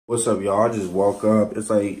What's up, y'all? I just woke up. It's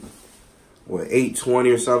like, what,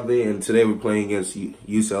 8:20 or something, and today we're playing against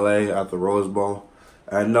UCLA at the Rose Bowl.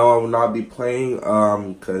 I know I will not be playing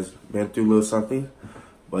because been through a little something.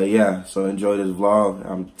 But yeah, so enjoy this vlog.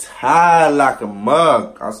 I'm tired like a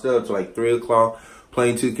mug. I still up to like 3 o'clock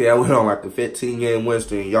playing 2K. I went on like a 15-game win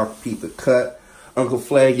streak. Y'all can peep the cut. Uncle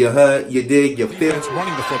Flay, you hut, you dig, you feel. It's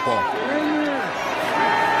running the football.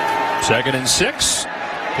 2nd and 6.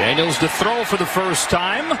 Daniels to throw for the first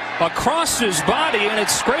time. Across his body, and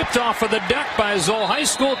it's scraped off of the deck by his old high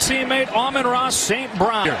school teammate, Amon-Ra St.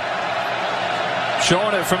 Brown.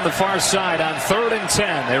 Showing it from the far side on 3rd and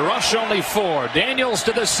 10. They rush only 4. Daniels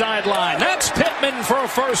to the sideline. That's Pittman for a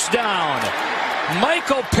first down.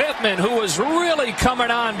 Michael Pittman, who was really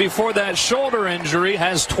coming on before that shoulder injury,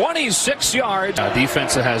 has 26 yards.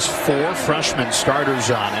 Defense that has 4 freshman starters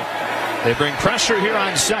on it. They bring pressure here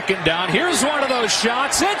on 2nd down. Here's one of those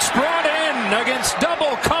shots. It's brought in against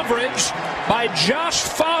double coverage by Josh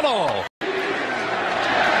Fotto.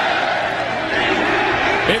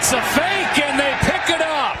 It's a fake, and they pick it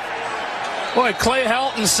up. Boy, Clay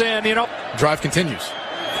Helton saying, you know. Drive continues.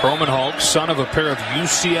 Kromenhoek, son of a pair of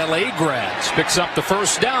UCLA grads, picks up the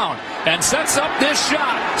first down and sets up this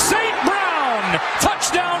shot. St. Brown,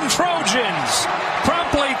 touchdown Trojans,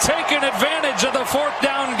 promptly taking advantage of the 4th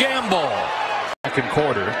down gamble. 2nd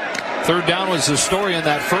quarter. 3rd down was the story in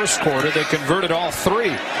that 1st quarter. They converted all 3.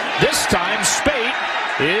 This time, Spate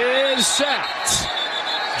is sacked.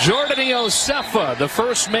 Jordan Iosefa, the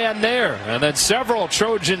first man there, and then several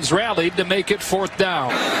Trojans rallied to make it 4th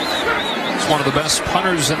down. It's one of the best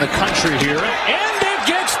punters in the country here, and it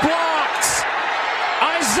gets blocked.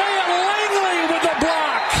 Isaiah Langley with the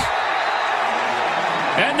block,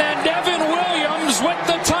 and then Devin Williams with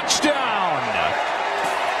the touchdown.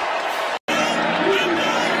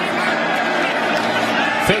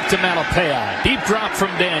 Fake to Malapaya. Deep drop from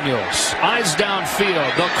Daniels. Eyes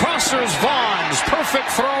downfield. The crossers Vaughn's. Perfect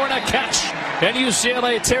throw and a catch in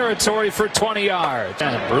UCLA territory for 20 yards.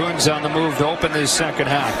 And Bruins on the move to open this 2nd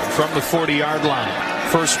half from the 40-yard line.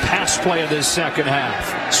 First pass play of this 2nd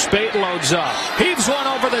half. Spate loads up. Heaves one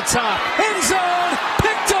over the top. End zone.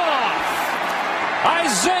 Picked off.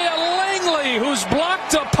 Isaiah Langley, who's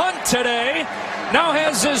blocked a punt today, now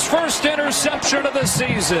has his first interception of the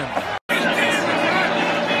season.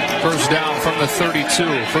 First down from the 32.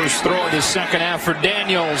 First throw of the 2nd half for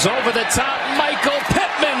Daniels. Over the top, Michael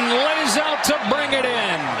Pittman lays out to bring it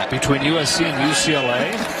in. Between USC and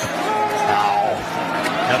UCLA.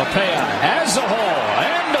 Malapaya has a hole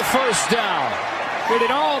and a first down.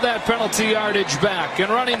 Getting all that penalty yardage back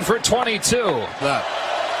and running for 22.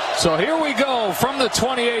 So here we go from the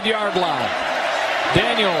 28-yard line.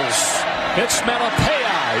 Daniels hits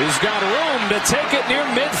Malapaya, who's got room to take it near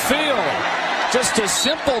midfield. Just a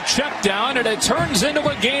simple check down, and it turns into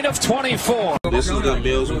a gain of 24. This is the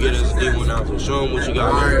meals we get as D1 out there. Show them what you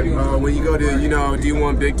got. All right, when you go to,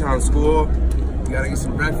 D1 big time school, you gotta get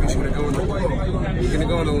some breakfast. You're gonna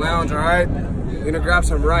go in the lounge, all right? You're gonna grab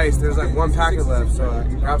some rice. There's like 1 packet left, so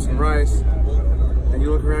you grab some rice. And you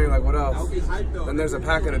look around, you're like, what else? Then there's a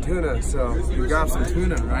packet of tuna, so you grab some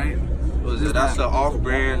tuna, right? That's the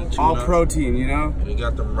off-brand tuna. All protein, you know? You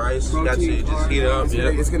got the rice, protein, you just heat it up.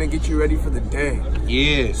 It's gonna get you ready for the day.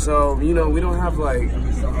 Yeah. So, we don't have like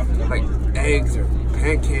eggs or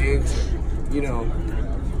pancakes, or,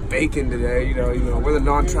 bacon today. We're the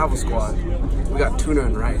non-travel squad. We got tuna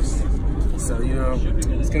and rice. So,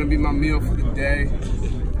 it's gonna be my meal for the day.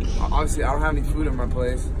 Obviously, I don't have any food in my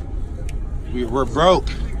place. We're broke.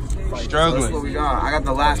 Struggling. So that's what we got. I got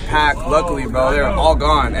the last pack. Luckily, bro, they're all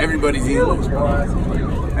gone. Everybody's eating this, bro.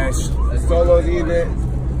 Hey, Solo's eating it.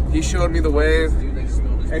 He showed me the wave.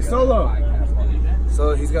 Hey, Solo.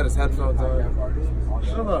 So he's got his headphones on.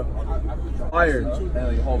 Solo. Fired.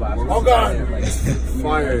 Oh God.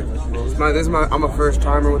 Fired. I'm a first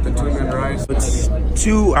timer with the tuna and rice. It's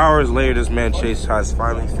 2 hours later. This man Chase has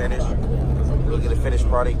finally finished. Look at the finished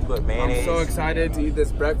product. Put mayonnaise. I'm so excited to eat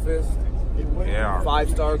this breakfast. Yeah.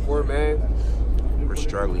 5-star gourmet. We're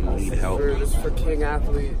struggling. We need help. This is for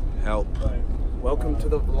Kingathlete. Help. Welcome to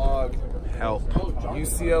the vlog. Help.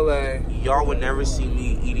 UCLA. Y'all would never see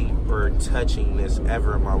me eating or touching this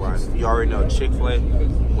ever in my life. You already know Chick-fil-A,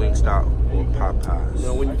 Wingstop, or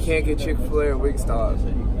Popeyes. When you can't get Chick-fil-A or Wingstop,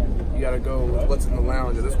 you gotta go with what's in the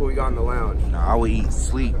lounge. This is what we got in the lounge. No, I would eat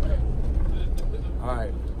sleep. All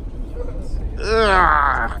right.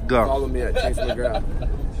 Go. Follow me at Chase McGrath.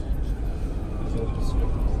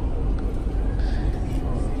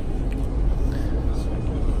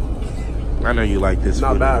 I know you like this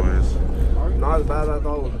food. Not bad. Not as bad as I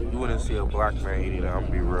thought it would be. You wouldn't see a black man eating it, I'm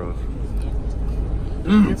gonna be real.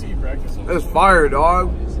 It's fire,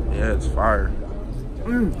 dog. Yeah, it's fire.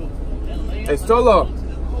 Hey, Solo.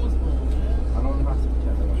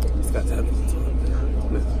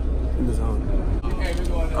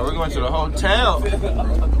 Are we going to the hotel?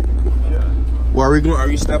 Where are we going? Are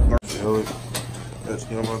you stepping? Let's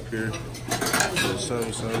get him up here.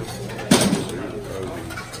 Son.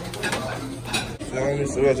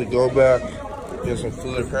 So we have to go back, get some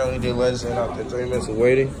food. Apparently they let us in after 3 minutes of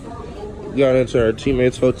waiting. We got into our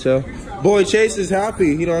teammates' hotel. Boy Chase is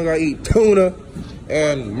happy. He don't gotta eat tuna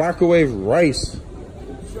and microwave rice.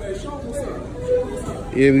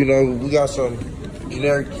 Yeah, we got some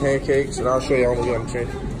generic pancakes, and I'll show y'all when we get on the train.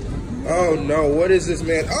 Oh no, what is this,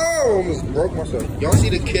 man? Oh, I almost broke myself. Y'all see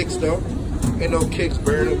the kicks though? Ain't no kicks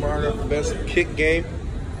better than mine. Got the best kick game.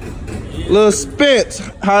 Lil Spence,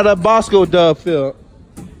 how the Bosco dub feel?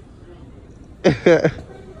 You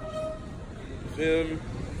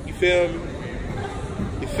feel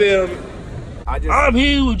me? I'm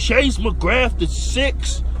here with Chase McGrath the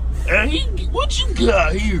 6th. And what you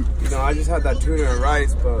got here? I just had that tuna and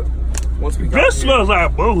rice, but once we got that smells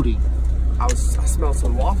like booty. I smelled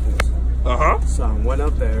some waffles. So I went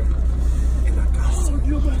up there and I got some.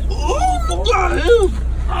 Oh, God,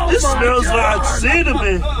 this smells like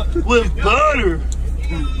cinnamon with butter.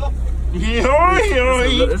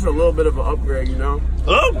 It's a little bit of an upgrade,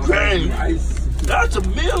 Upgrade? That's a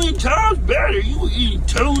million times better. You eat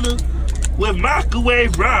tuna with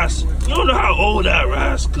microwave rice. You don't know how old that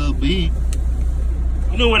rice could be.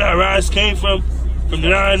 You know where that rice came from? From the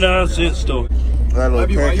 99-cent store. Got little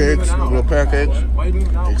pancakes.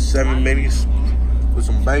 Like 7 minis with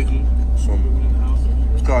some bacon,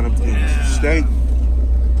 it's called a steak.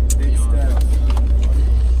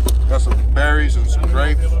 Got some berries and some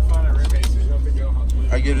grapes.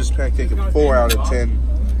 I give this pancake a 4 out of 10.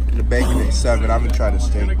 And the bacon is 7. I'm gonna try the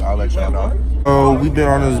steak, but I'll let y'all know. Oh, we've been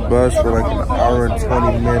on this bus for like an hour and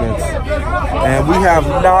 20 minutes, and we have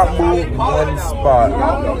not moved one spot.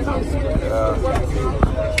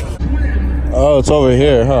 Oh, it's over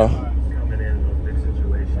here, huh?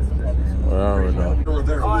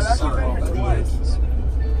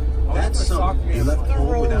 That summer, he left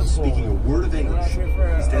home without speaking a word of English.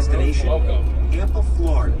 His destination, Tampa,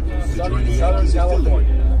 Florida, to join the Yankees affiliate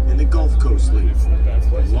in the Gulf Coast League,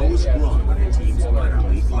 the lowest rung on the team's minor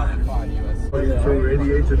league ladder.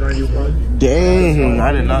 88 to 91. Dang,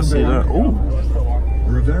 I did not see that. Ooh.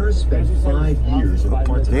 Rivera spent 5 years in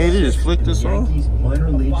parts of they just flicked this off Yankees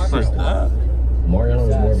minor league system. Like Mariano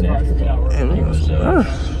was more of an afterthought.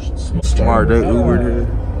 Smart, they Ubered here.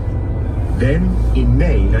 Then, in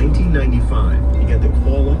May 1995, he got the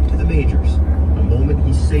call up to the majors, a moment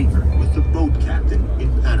he savored With the boat captain in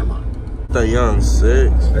Panama. The young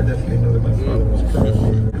 6. I definitely know that my father was proud.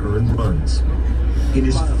 Earned runs. In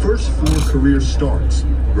his first 4 career starts,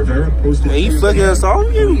 Rivera posted. Hey, you flicking us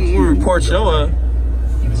off? You report your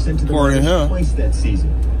He was sent to the majors twice that season.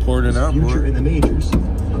 Poured it out, future in the majors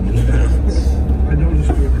on the balance. I noticed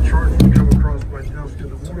the chart you come across my desk in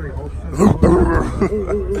the morning.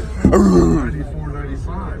 94,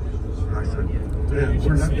 95. And I said, man,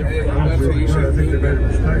 we're not doing it. I think they made a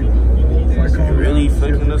mistake. You're really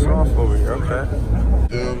flicking us off over here, okay.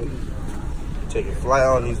 Taking flight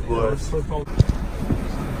on these boys. Thank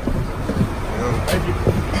you.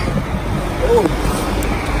 Oh.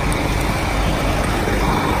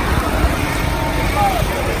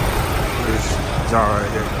 There's John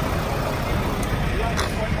right here.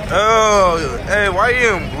 Oh, hey, why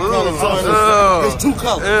you in blue? There's 2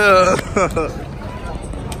 colors.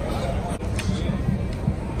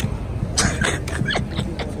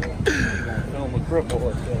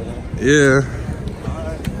 Yeah.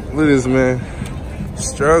 Look at this man.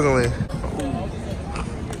 Struggling.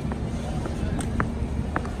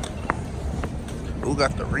 Who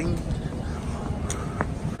got the ring?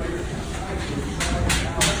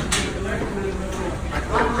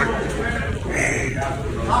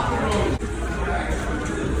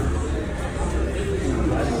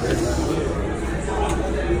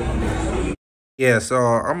 Yeah, so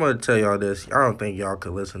I'm gonna tell y'all this. I don't think y'all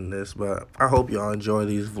could listen to this, but I hope y'all enjoy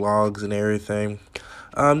these vlogs and everything.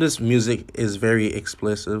 This music is very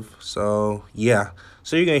explicit, so yeah.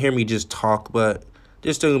 So you're gonna hear me just talk, but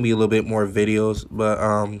there's still gonna be a little bit more videos. But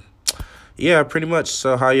yeah, pretty much.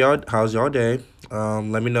 So how's y'all day?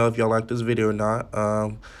 Let me know if y'all like this video or not.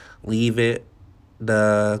 Leave it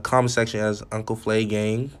the comment section as Uncle Flay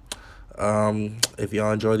Gang. If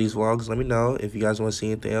y'all enjoy these vlogs, let me know. If you guys want to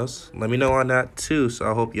see anything else, let me know on that too. So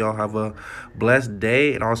I hope y'all have a blessed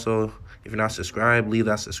day. And also, if you're not subscribed, leave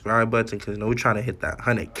that subscribe button, because we're trying to hit that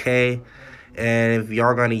 100K. And if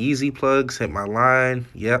y'all got any Yeezy plugs, hit my line.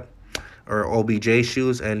 Yep, or OBJ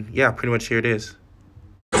shoes, and yeah, pretty much here it is.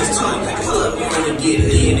 This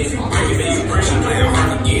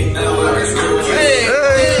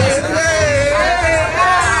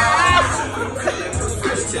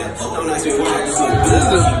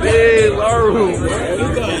is a big room.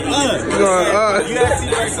 You guys see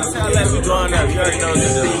sound like we drawing up. You already know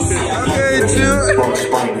this. Okay, dude.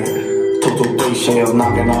 Shells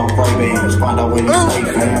knocking off right bands. Find out where you stay,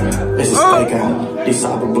 fam. This is fake out. These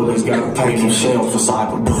cyber bullets gotta pay them shells for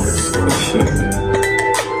cyber bullets.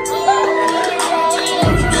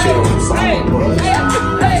 Shells for cyber bullets.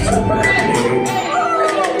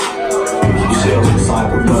 Shells for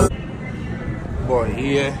cyber bullets. Boy,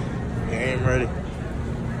 yeah, he ain't ready.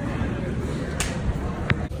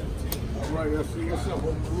 Alright, let's see yourself on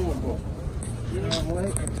the room, boy. You know what I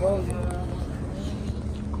told you.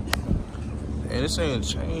 Hey, this ain't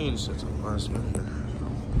changed since I last remember.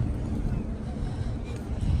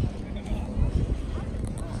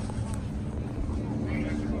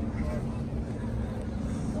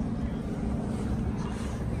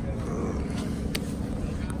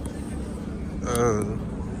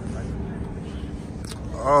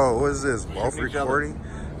 Oh, what is this? Both recording?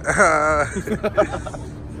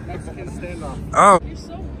 Mexican standoff. Oh. You're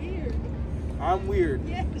so weird. I'm weird.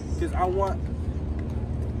 Yes. Because I want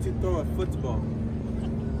to throw a football.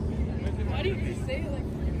 Why do you say it like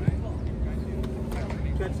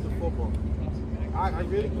Catch the football. I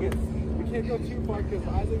really can't. We can't go too far because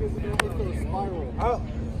Isaac is going to go spiral. Oh.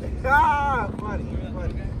 Funny.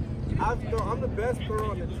 I'm the best thrower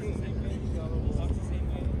on the team.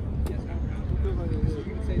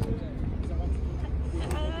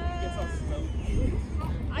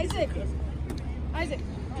 Isaac,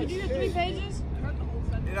 did you do your 3 pages?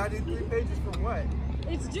 Did I do 3 pages for what?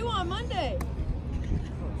 It's due on Monday.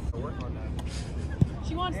 I'll work on that.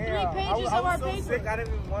 She wants 3 pages of our paper. Sick, I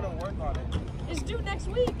didn't even want to work on it. It's due next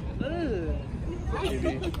week. Go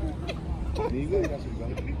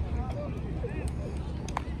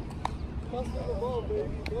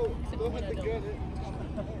hit the gun.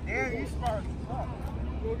 Damn, you smart.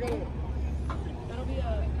 Go get it. That'll be a...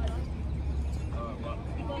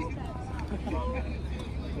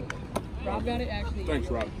 Rob got it actually. Thanks,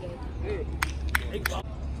 Rob. Hey. I got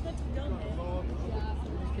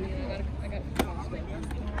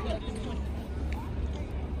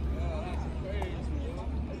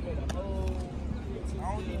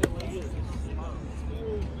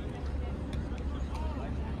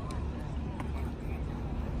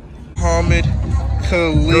Muhammad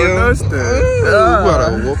Khalil.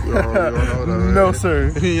 No,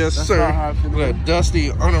 sir. Yes, sir. Look at Dusty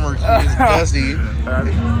Undermark. Dusty.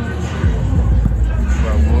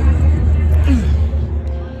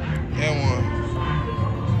 And one.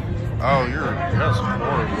 Oh, that's horrible.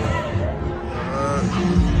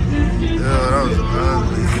 Yeah, that was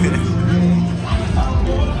ugly.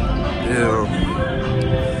 Yeah.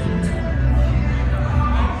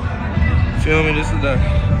 Feel me? This is the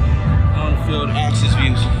on-field access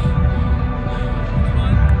views.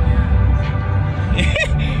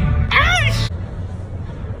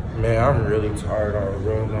 Man, I'm really tired already,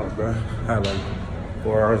 bro. No, bro. I had like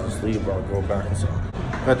 4 hours of sleep. I'll go back and stuff.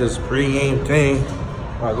 Got this pre-game thing.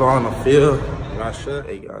 I go on the field. And I should.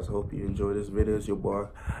 Hey guys, hope you enjoyed this video. It's your boy,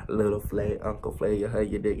 Little Flay, Uncle Flay. You heard,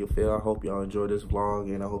 you dig, you feel. I hope y'all enjoyed this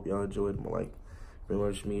vlog, and I hope y'all enjoyed like pretty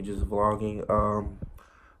much me just vlogging.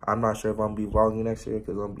 I'm not sure if I'm gonna be vlogging next year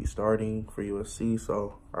because I'm gonna be starting for USC,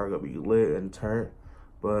 so I gotta be lit and turned.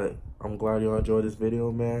 But I'm glad y'all enjoyed this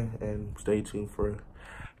video, man, and stay tuned for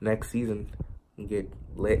next season and get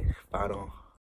lit. Fight on.